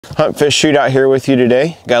Hunt Fish Shootout here with you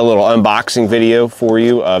today. Got a little unboxing video for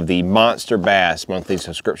you of the MonsterBass monthly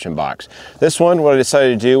subscription box. This one, what I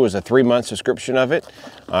decided to do was a 3-month subscription of it.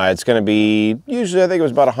 It's going to be, usually I think it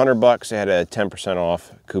was about $100. They had a 10%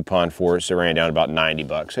 off coupon for it, so it ran down about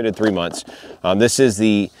 $90. I did 3 months. This is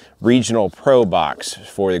the Regional Pro box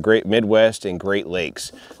for the Great Midwest and Great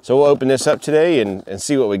Lakes. So we'll open this up today and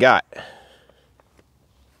see what we got.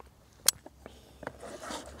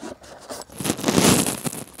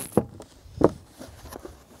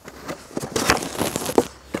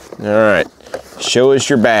 All right, show us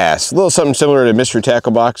your bass. A little something similar to Mystery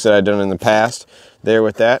Tackle box that I've done in the past there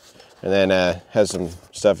with that. And then has some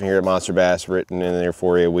stuff in here at MonsterBass written in there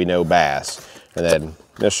for you. We know bass. And then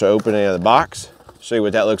initial opening of the box, show you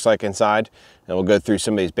what that looks like inside. And we'll go through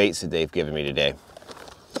some of these baits that they've given me today.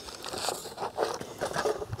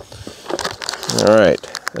 All right,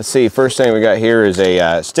 let's see. First thing we got here is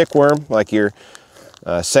a stick worm, like your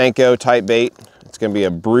Senko type bait. It's gonna be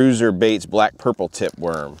a Bruiser Baits black purple tip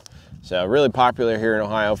worm. So really popular here in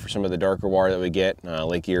Ohio for some of the darker water that we get.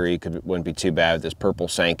 Lake Erie wouldn't be too bad with this purple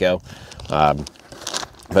Senko.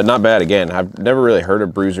 But not bad again. I've never really heard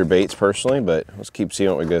of Bruiser Baits personally, but let's keep seeing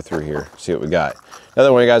what we go through here, see what we got.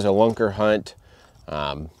 Another one, you guys, a Lunker Hunt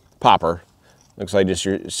popper. Looks like just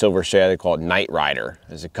your silver shad. They call it Night Rider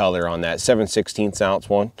as a color on that 7/16 ounce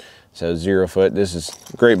one. So 0 foot. This is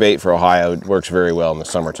a great bait for Ohio. It works very well in the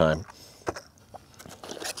summertime.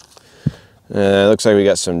 Looks like we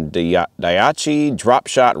got some Daiichi drop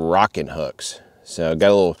shot rockin' hooks. So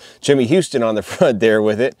got a little Jimmy Houston on the front there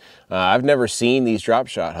with it. I've never seen these drop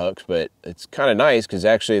shot hooks, but it's kind of nice because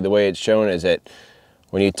actually the way it's shown is that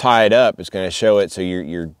when you tie it up, it's going to show it so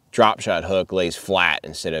your drop shot hook lays flat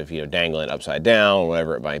instead of, dangling upside down,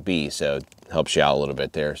 whatever it might be. So it helps you out a little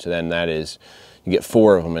bit there. So then that is, you get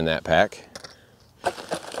 4 of them in that pack.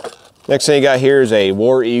 Next thing you got here is a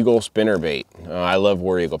War Eagle spinnerbait. I love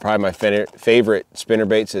War Eagle. Probably my favorite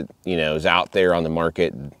spinnerbaits that is out there on the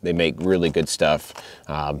market. They make really good stuff.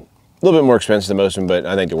 A little bit more expensive than most of them, but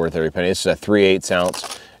I think they're worth every penny. This is a 3/8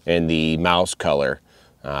 ounce in the mouse color.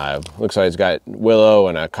 Looks like it's got willow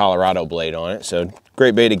and a Colorado blade on it. So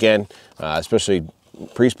great bait again, especially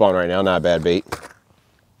pre-spawn right now. Not a bad bait.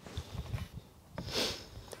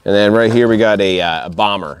 And then right here we got a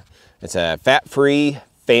bomber. It's a fat-free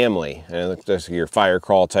family, and it looks like your fire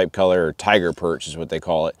crawl type color, or tiger perch is what they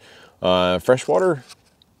call it. Freshwater,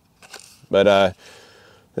 but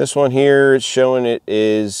this one here, it's showing it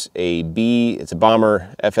is a B, it's a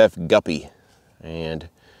bomber FF guppy, and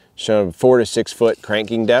showing 4 to 6 foot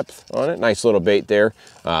cranking depth on it. Nice little bait there.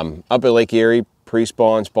 Up at Lake Erie,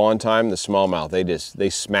 pre-spawn, spawn time, the smallmouth, they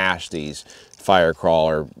smash these fire crawl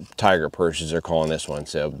or tiger perches, they're calling this one.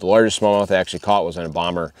 So the largest smallmouth they actually caught was in a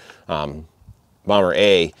bomber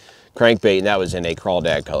A crankbait, and that was in a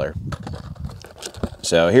crawdad color.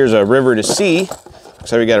 So here's a river to sea.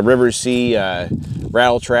 So we got a river to sea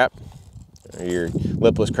rattle trap, your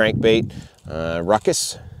lipless crankbait,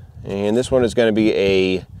 ruckus. And this one is going to be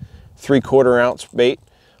a 3/4 ounce bait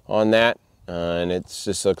on that. And it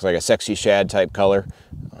just looks like a sexy shad type color.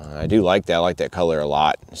 I do like that. I like that color a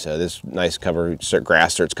lot. So this nice cover,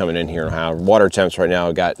 grass starts coming in here in Ohio. Water temps right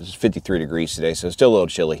now, got 53 degrees today, so it's still a little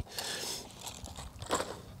chilly.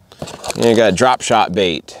 And you got a drop shot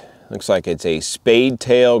bait. Looks like it's a spade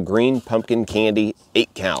tail green pumpkin candy 8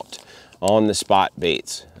 count on the spot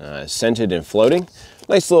baits. Scented and floating.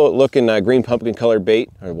 Nice little looking green pumpkin colored bait,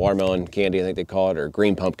 or watermelon candy I think they call it, or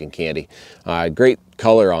green pumpkin candy. Great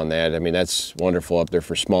color on that. I mean, that's wonderful up there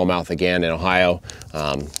for smallmouth again in Ohio.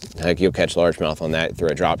 Heck, you'll catch largemouth on that through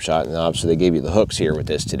a drop shot, and obviously they gave you the hooks here with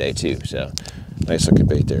this today too. So nice looking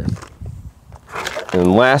bait there. And the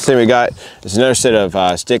last thing we got is another set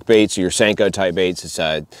of stick baits, your Senko type baits. It's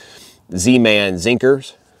Z-Man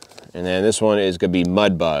Zinkers. And then this one is going to be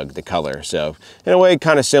Mud Bug, the color. So in a way,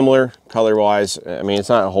 kind of similar color-wise. I mean, it's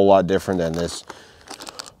not a whole lot different than this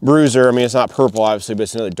Bruiser. I mean, it's not purple, obviously, but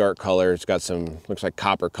it's another dark color. It's got some, looks like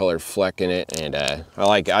copper colored fleck in it. And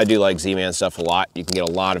I do like Z-Man stuff a lot. You can get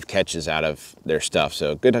a lot of catches out of their stuff.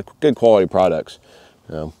 So good quality products.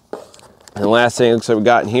 And the last thing looks like we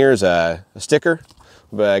got in here is a sticker,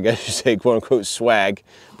 but I guess you say quote unquote swag,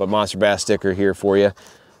 but MonsterBass sticker here for you.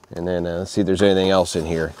 And then let's see if there's anything else in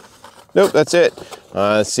here. Nope, that's it.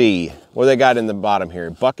 Let's see what they got in the bottom here.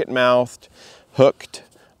 Bucket mouthed, hooked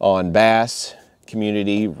on bass,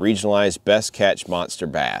 community, regionalized best catch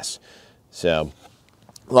MonsterBass. So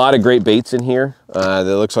a lot of great baits in here. That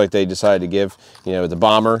looks like they decided to give, the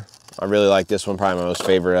bomber. I really like this one, probably my most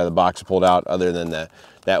favorite out of the box I pulled out, other than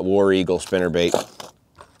that War Eagle spinnerbait.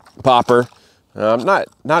 Popper. I'm not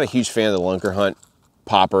a huge fan of the Lunker Hunt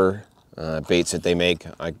popper. baits that they make.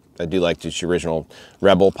 I do like just your original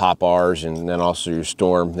Rebel pop R's, and then also your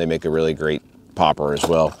Storm. They make a really great popper as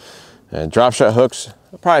well. And drop shot hooks,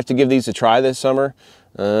 I'll probably have to give these a try this summer.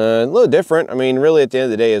 A little different. I mean, really at the end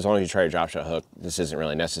of the day, as long as you try a drop shot hook, this isn't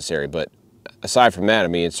really necessary. But aside from that, I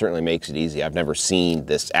mean, it certainly makes it easy. I've never seen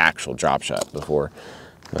this actual drop shot before.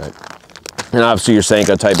 And obviously your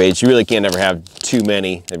Senko type baits, you really can't ever have too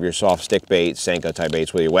many of your soft stick baits, Senko type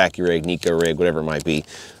baits, whether your wacky rig, Nico rig, whatever it might be.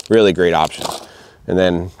 Really great options. And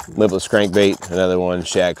then lipless crankbait, another one,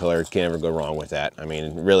 shad color, can't ever go wrong with that. I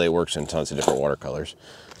mean, really it works in tons of different watercolors.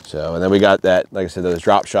 So, and then we got that, like I said, those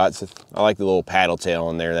drop shots. I like the little paddle tail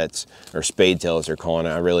in there, or spade tail as they're calling it.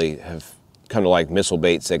 I really have come to like missile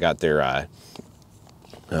baits. They got their,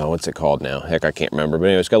 what's it called now? Heck, I can't remember. But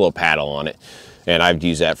anyway, it's got a little paddle on it. And I've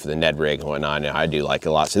used that for the Ned rig and whatnot, and I do like it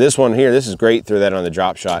a lot. So this one here, this is great. Throw that on the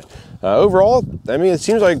drop shot. Overall, I mean, it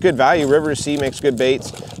seems like a good value. River to Sea makes good baits.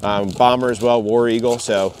 Bomber as well, War Eagle.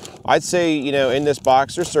 So I'd say, you know, in this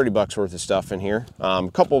box, there's 30 bucks worth of stuff in here. A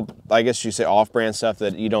couple, I guess you say off-brand stuff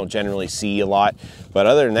that you don't generally see a lot. But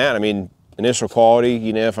other than that, I mean, initial quality,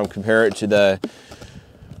 you know, if I'm comparing it to the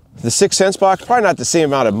 6 cents box, probably not the same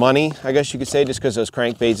amount of money, I guess you could say, just because those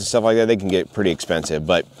crankbaits and stuff like that, they can get pretty expensive.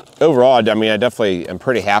 But overall, I mean, I definitely am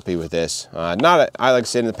pretty happy with this. I like I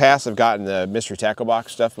said, in the past, I've gotten the Mystery Tackle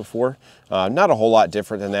Box stuff before. Not a whole lot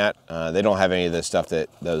different than that. They don't have any of the stuff that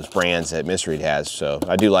those brands that Mystery has. So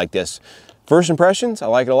I do like this. First impressions, I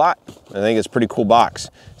like it a lot. I think it's a pretty cool box.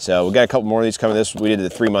 So we got a couple more of these coming. We did the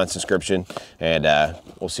 3-month subscription, and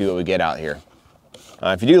we'll see what we get out here.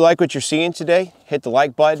 If you do like what you're seeing today, hit the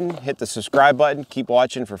like button, hit the subscribe button, keep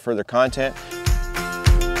watching for further content.